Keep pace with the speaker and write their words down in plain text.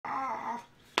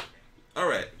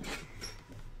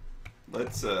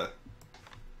let's oh,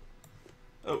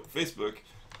 Facebook.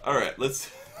 Alright, let's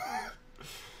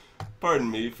pardon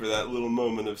me for that little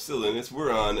moment of silliness.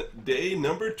 We're on day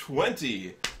number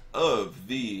 20 of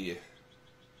the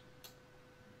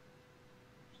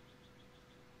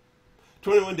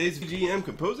 21 Days of GM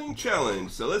Composing Challenge.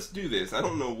 So let's do this. I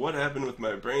don't know what happened with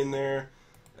my brain there.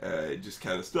 It just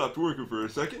kind of stopped working for a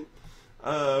second.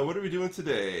 What are we doing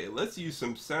today? Let's use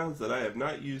some sounds that I have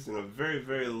not used in a very,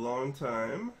 very long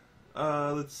time.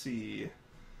 Let's see.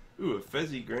 Ooh, a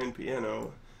fezzy grand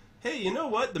piano. Hey, you know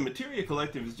what? The Materia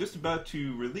Collective is just about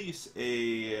to release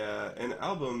an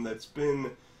album that's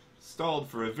been stalled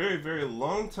for a very, very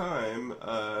long time,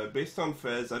 based on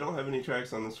Fez. I don't have any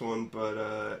tracks on this one,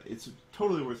 but it's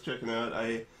totally worth checking out.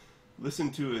 I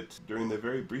listened to it during the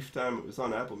very brief time it was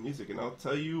on Apple Music, and I'll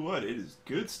tell you what, it is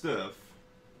good stuff.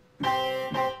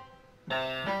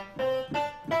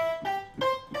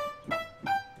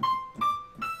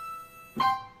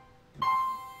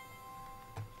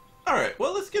 Alright,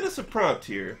 well, let's get us a prompt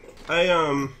here.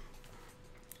 I'm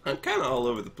kind of all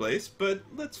over the place, but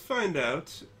let's find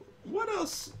out what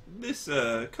else this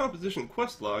composition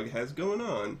quest log has going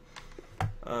on.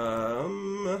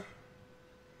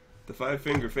 The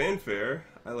 5-finger fanfare,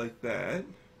 I like that.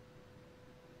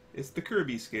 It's the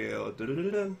Kirby scale.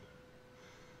 Da-da-da-da.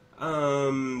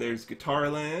 There's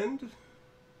Guitarland.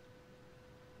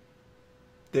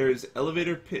 There's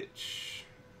elevator pitch.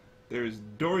 There's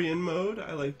Dorian mode.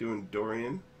 I like doing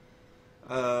Dorian.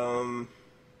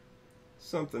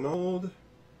 Something old.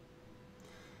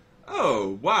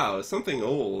 Oh, wow, something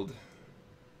old.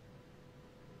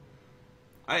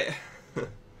 I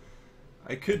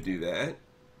could do that.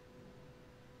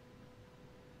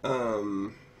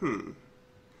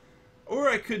 Or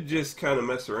I could just kind of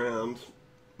mess around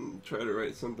and try to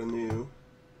write something new,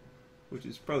 which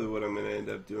is probably what I'm going to end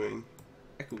up doing.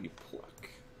 Echoey pluck.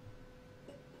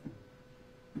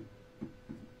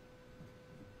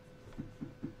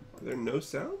 Are there no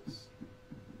sounds?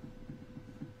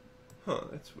 Huh,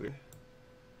 that's weird.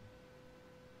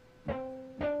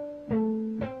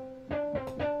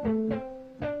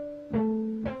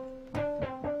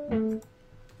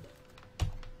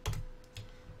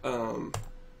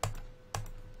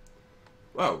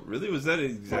 Wow, really? Was that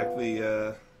exactly,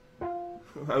 I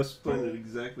was playing at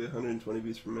exactly 120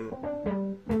 beats per minute.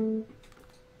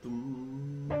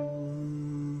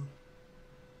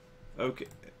 Okay.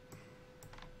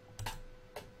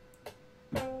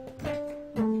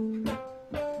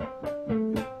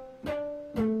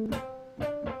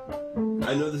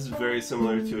 I know this is very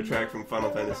similar to a track from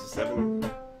Final Fantasy VII.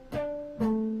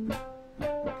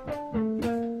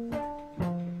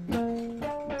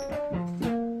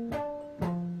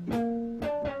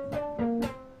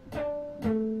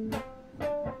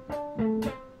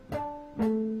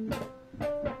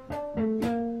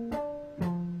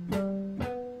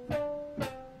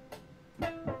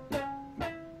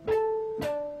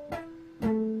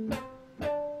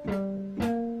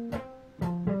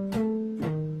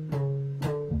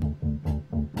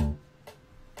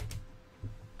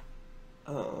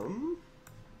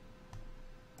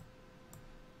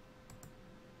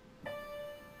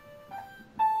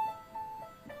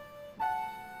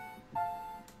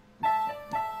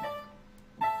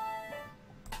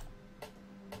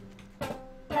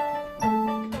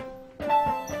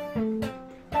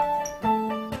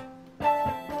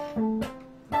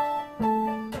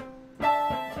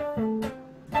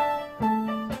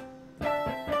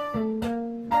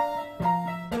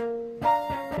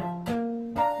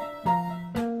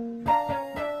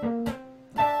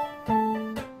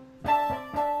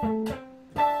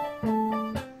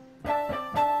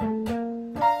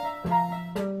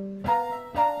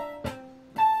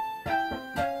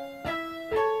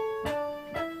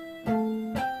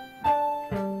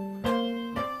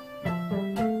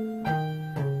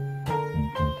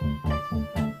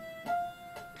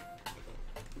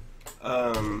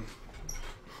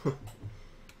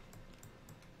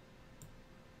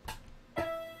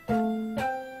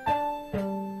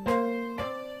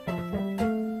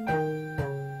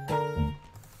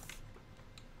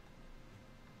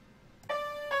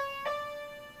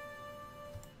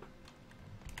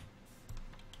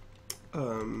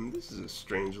 This is a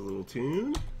strange little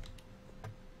tune.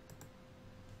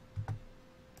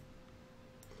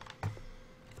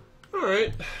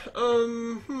 Alright,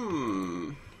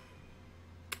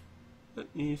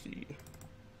 let me see.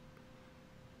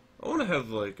 I want to have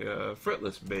like a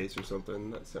fretless bass or something.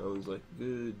 That sounds like a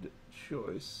good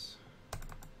choice.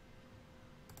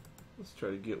 Let's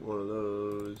try to get one of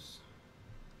those.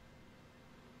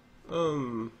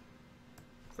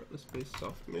 Fretless bass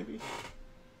soft maybe.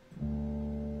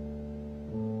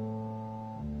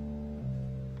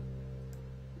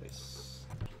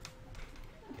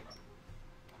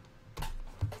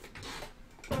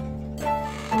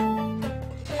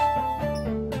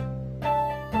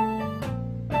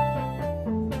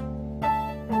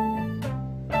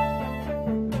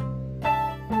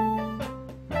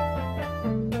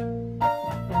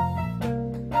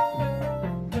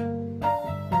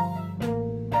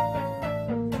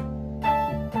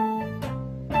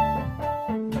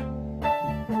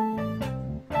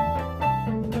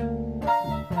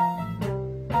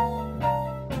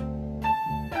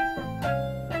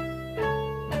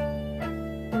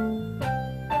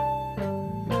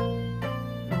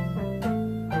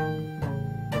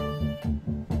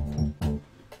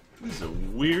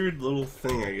 weird little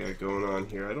thing I got going on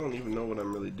here. I don't even know what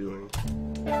I'm really doing.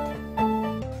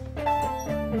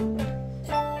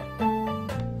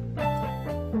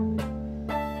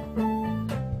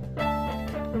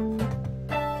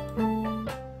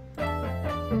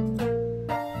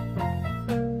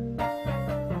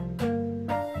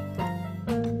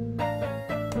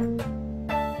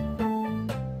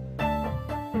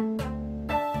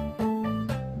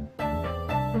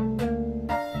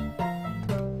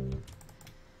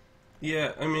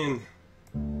 Yeah, I mean...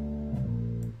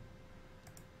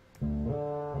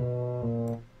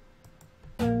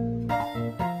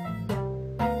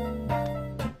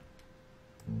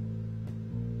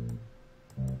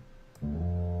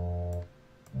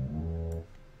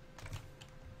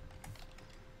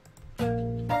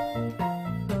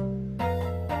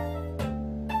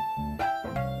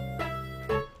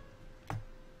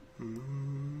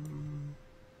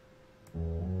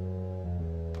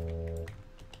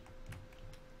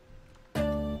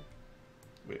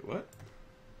 Wait, what?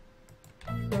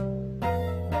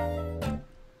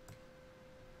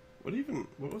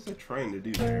 What was I trying to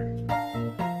do there?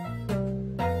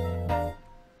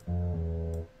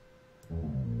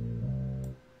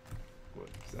 What,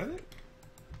 is that it?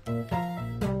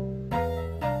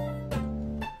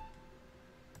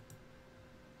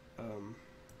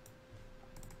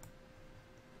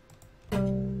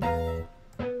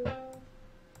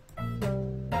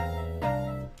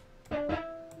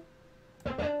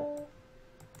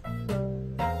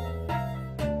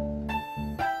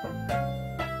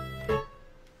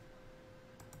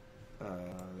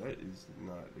 That is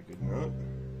not a good note.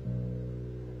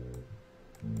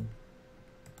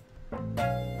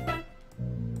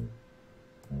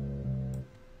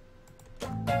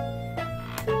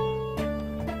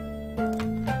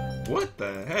 What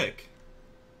the heck?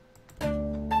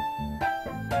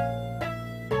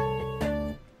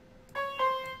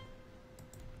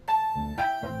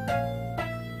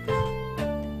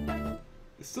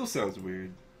 It still sounds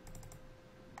weird.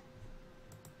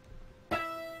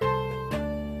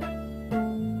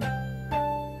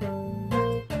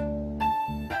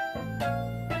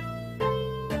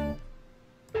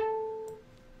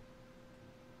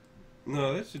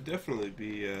 No, that should definitely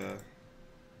be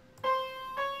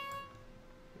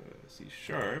C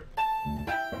sharp.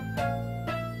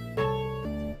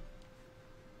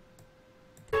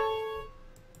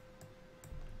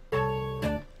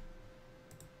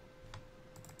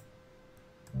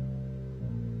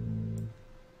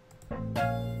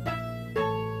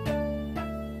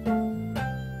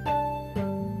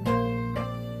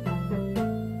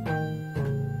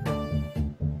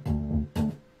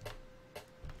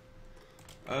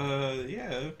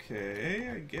 Yeah, okay,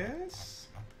 I guess.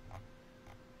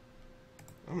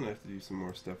 I'm gonna have to do some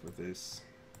more stuff with this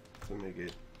to make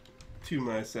it to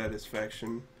my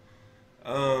satisfaction.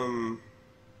 Let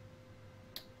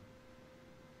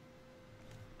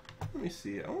me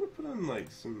see, I want to put on like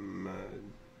some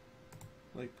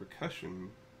like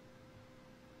percussion.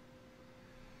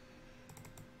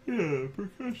 Yeah,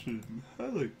 percussion. I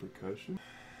like percussion.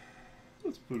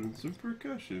 Let's put in some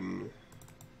percussion.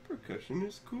 Percussion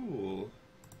is cool.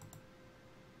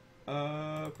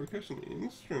 Percussion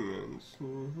instruments.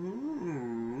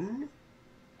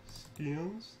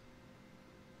 Stems.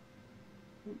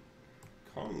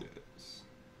 Congas.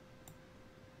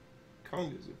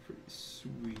 Congas are pretty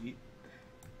sweet.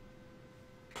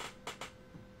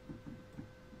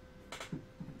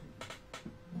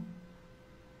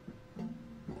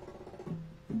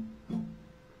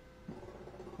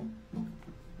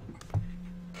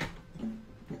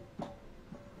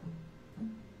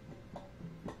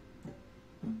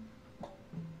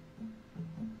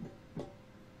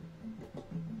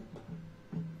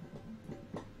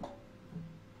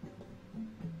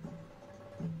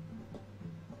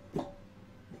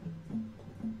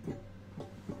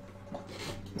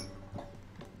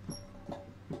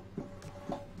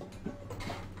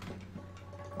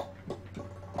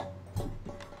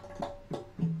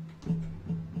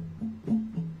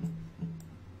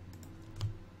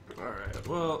 Alright,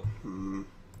 well, I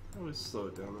always slow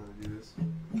it down when I do this.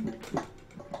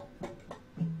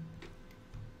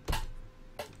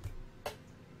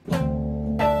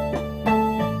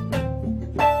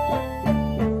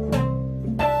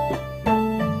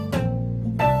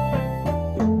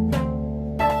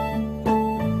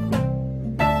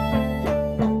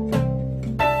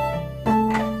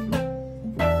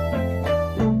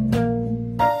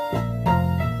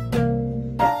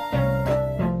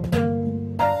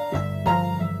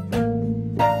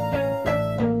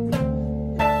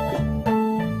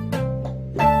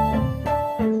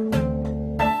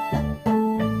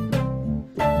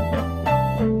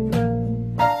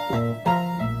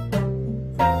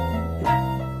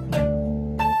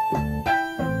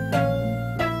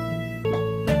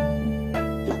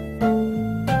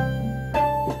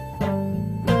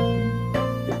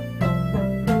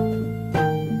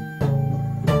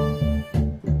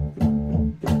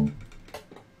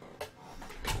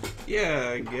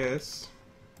 I guess.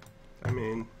 I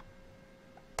mean...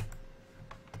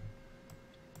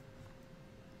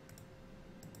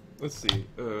 Let's see,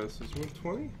 this is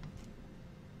 120?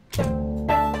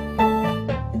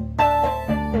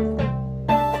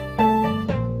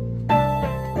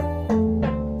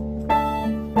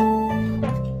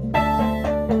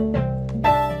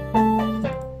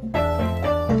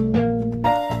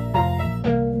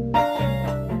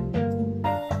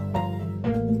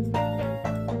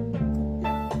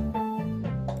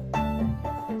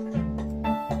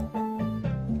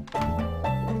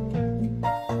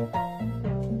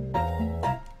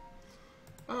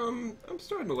 I'm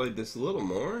starting to like this a little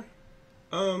more.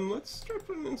 Let's start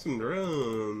putting in some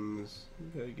drums.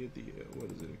 We gotta get the,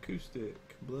 what is it, acoustic,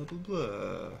 blah blah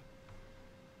blah.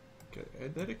 Gotta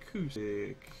add that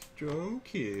acoustic drum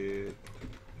kit.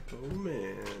 Oh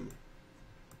man.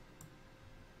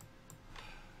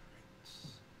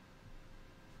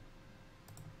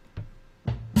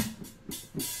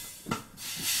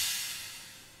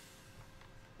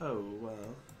 Oh wow.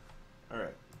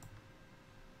 Alright.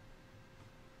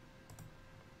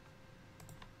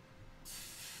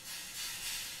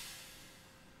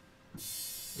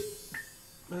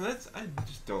 Man, I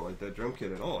just don't like that drum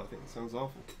kit at all. I think it sounds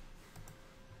awful.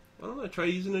 Why don't I try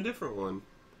using a different one?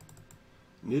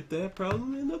 Nip that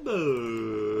problem in the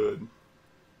bud.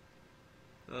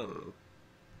 I don't know.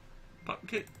 Pop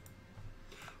kit.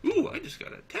 Ooh, I just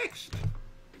got a text.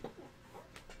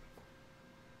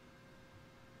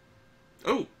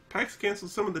 Oh, PAX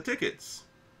canceled some of the tickets.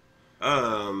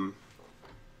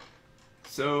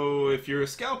 So if you're a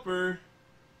scalper,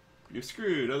 you're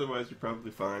screwed. Otherwise, you're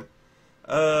probably fine.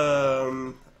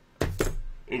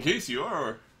 In case you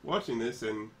are watching this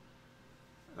and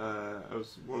I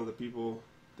was one of the people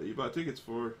that you bought tickets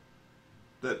for,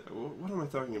 what am I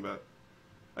talking about?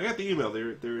 I got the email.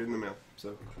 They're in the mail,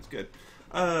 so it's good.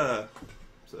 So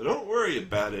don't worry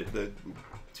about it. The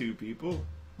two people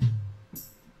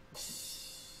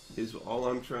is all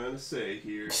I'm trying to say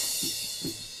here.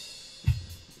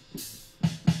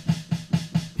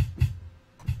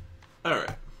 All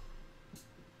right.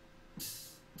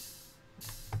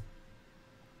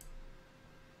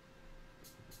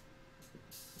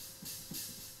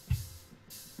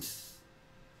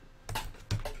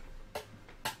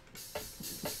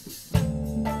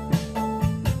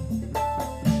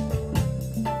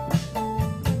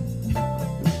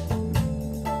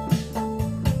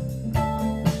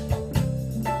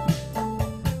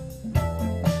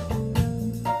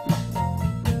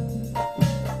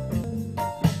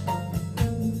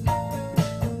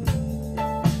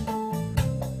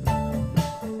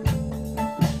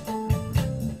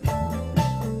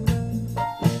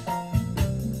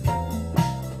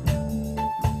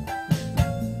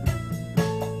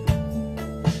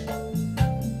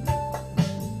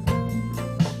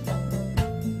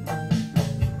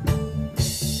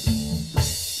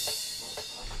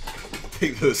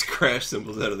 Take those crash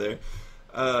cymbals out of there.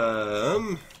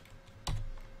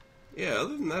 Yeah,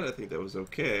 other than that, I think that was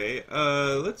okay.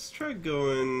 Let's try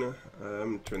going,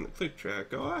 I'm gonna turn the click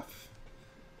track off.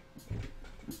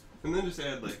 And then just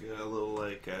add like a little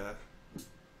like, hang on.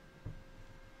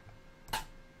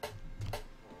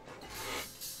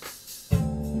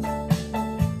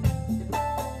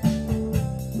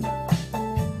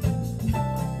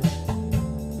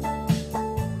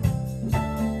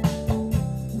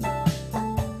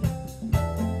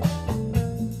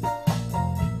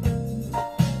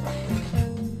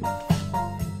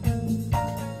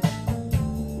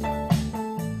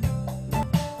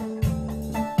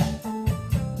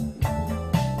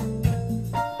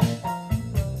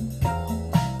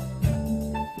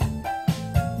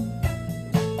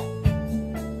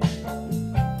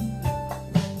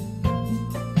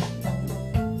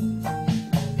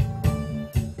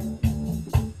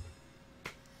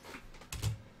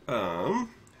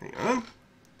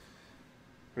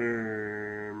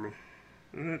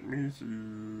 Let me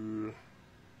see.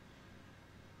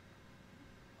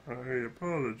 I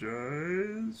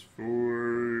apologize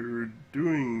for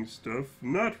doing stuff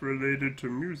not related to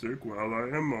music while I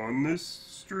am on this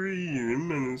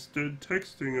stream and instead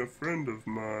texting a friend of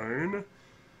mine.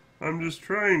 I'm just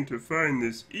trying to find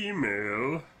this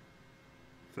email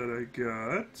that I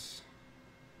got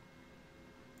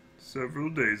several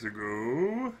days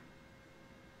ago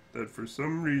that for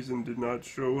some reason did not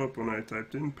show up when I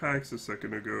typed in PAX a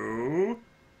second ago.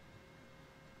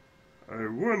 I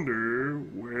wonder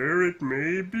where it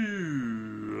may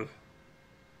be.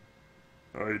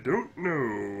 I don't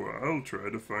know. I'll try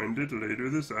to find it later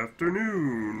this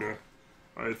afternoon.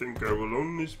 I think I will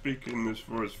only speak in this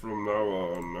voice from now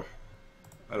on.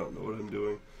 I don't know what I'm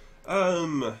doing.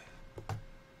 Um,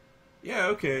 yeah,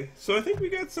 okay. So I think we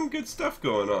got some good stuff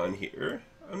going on here.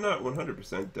 I'm not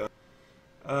 100% done.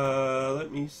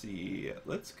 Let me see.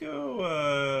 Let's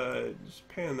go, just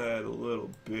pan that a little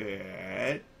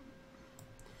bit.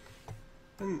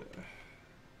 And,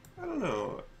 I don't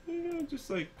know. You know, just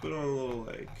like put on a little,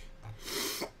 like,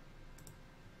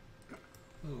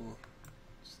 little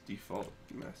just default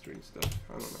mastering stuff.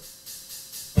 I don't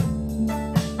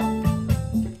know.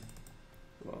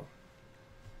 Well.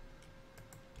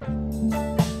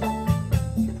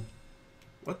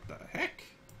 What the heck?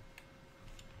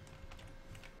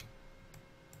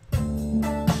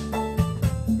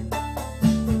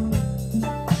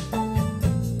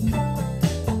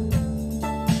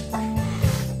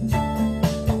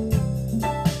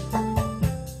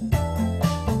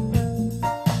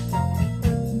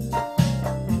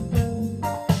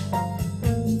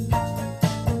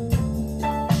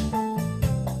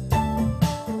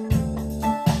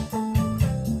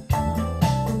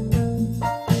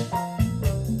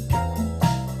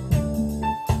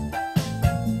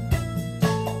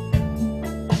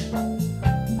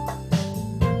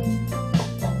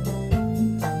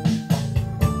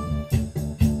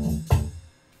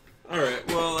 Alright,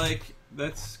 well, like,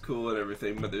 that's cool and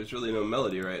everything, but there's really no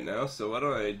melody right now, so why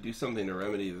don't I do something to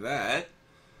remedy that?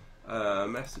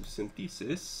 Massive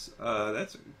synthesis. I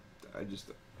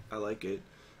like it.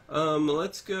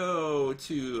 Let's go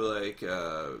to, like,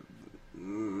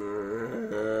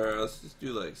 let's just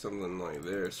do, like, something like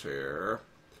this here.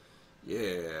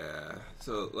 Yeah.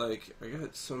 So, like, I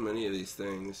got so many of these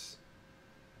things.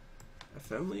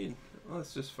 FM lead? Well,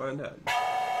 let's just find out.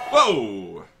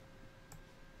 Whoa!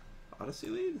 Odyssey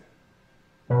lead?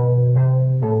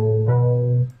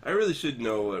 I really should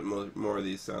know what more of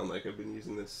these sound like. I've been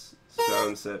using this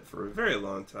sound set for a very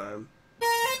long time.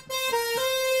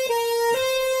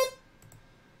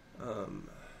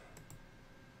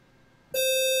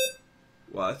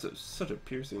 Wow, that's such a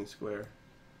piercing square.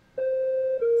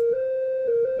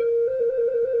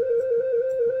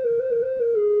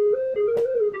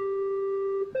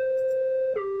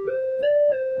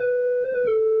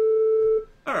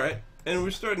 Alright, and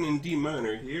we're starting in D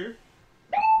minor here.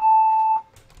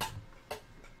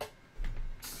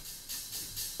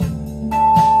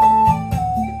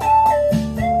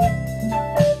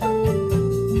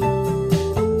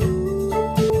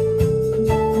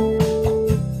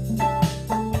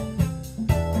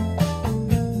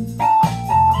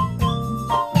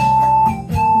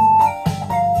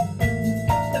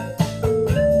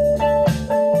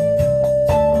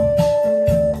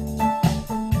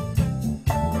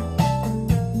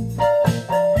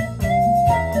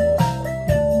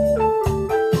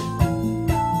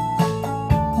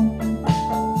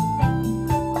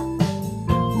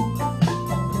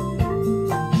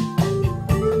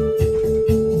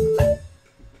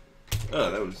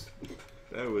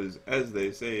 That was, as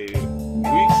they say, weak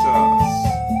sauce.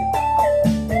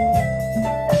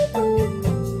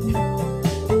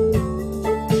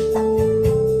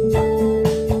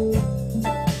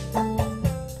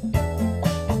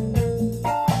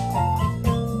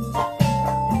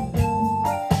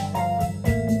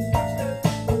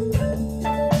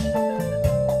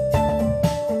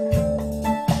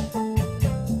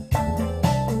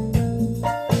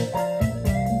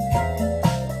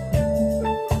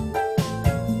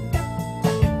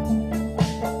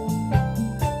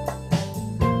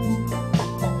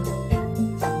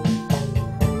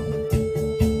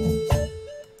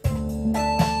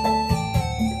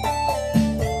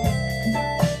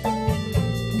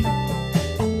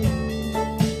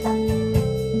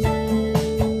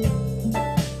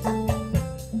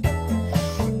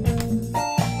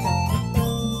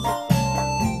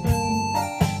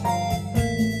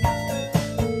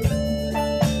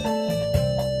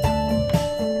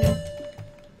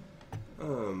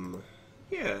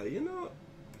 Yeah, you know,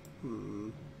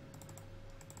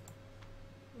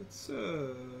 let's,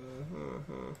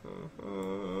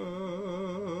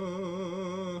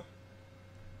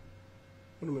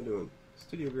 what am I doing?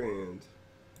 Studio Grand.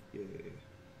 Yeah.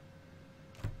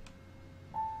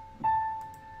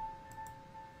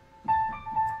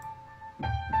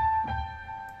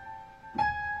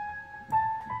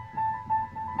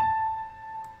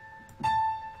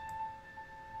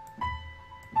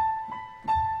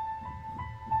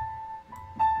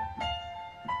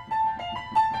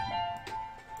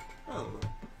 I don't know.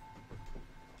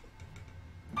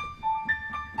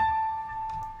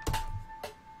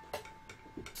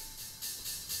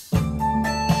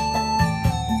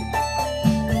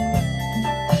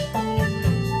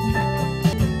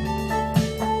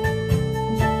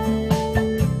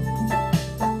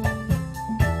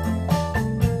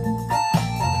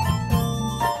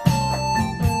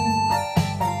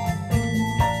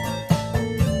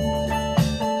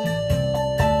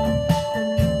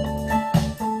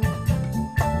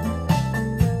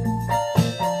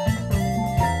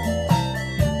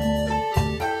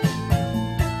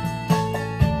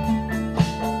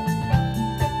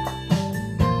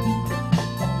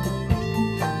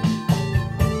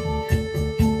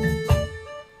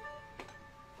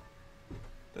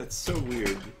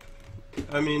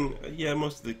 I mean, yeah,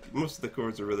 most of the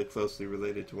chords are really closely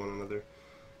related to one another.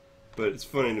 But it's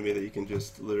funny to me that you can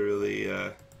just literally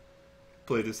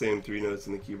play the same 3 notes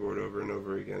in the keyboard over and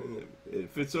over again, and it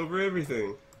fits over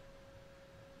everything.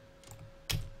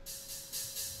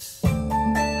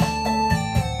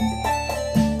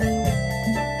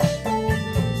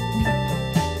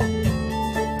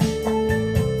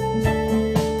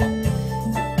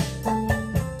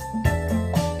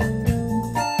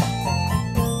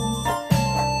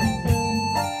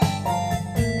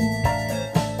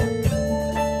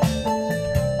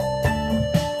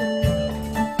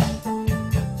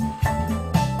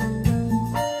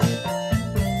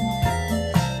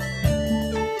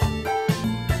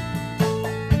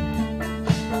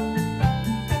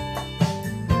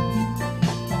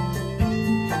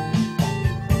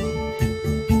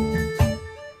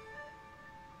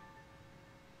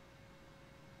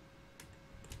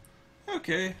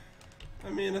 Okay,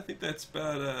 I mean, I think that's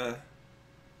about,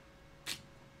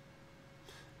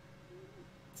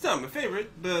 it's not my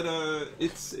favorite, but,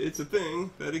 it's a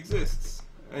thing that exists,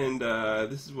 and,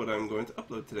 this is what I'm going to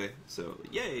upload today, so,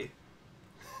 yay!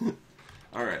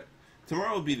 Alright,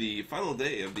 tomorrow will be the final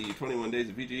day of the 21 Days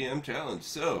of VGM Challenge,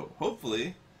 so,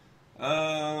 hopefully,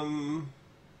 I'm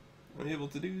able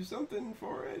to do something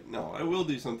for it. No, I will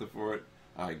do something for it,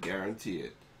 I guarantee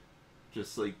it.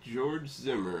 Just like George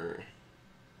Zimmer.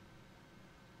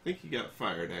 I think he got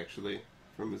fired, actually,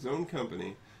 from his own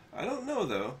company. I don't know,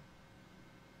 though.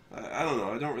 I don't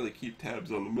know. I don't really keep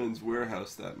tabs on the Men's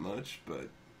Wearhouse that much, but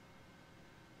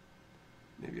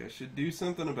maybe I should do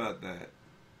something about that.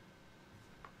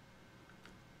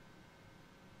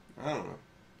 I don't know.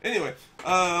 Anyway,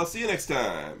 I'll see you next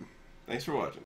time. Thanks for watching.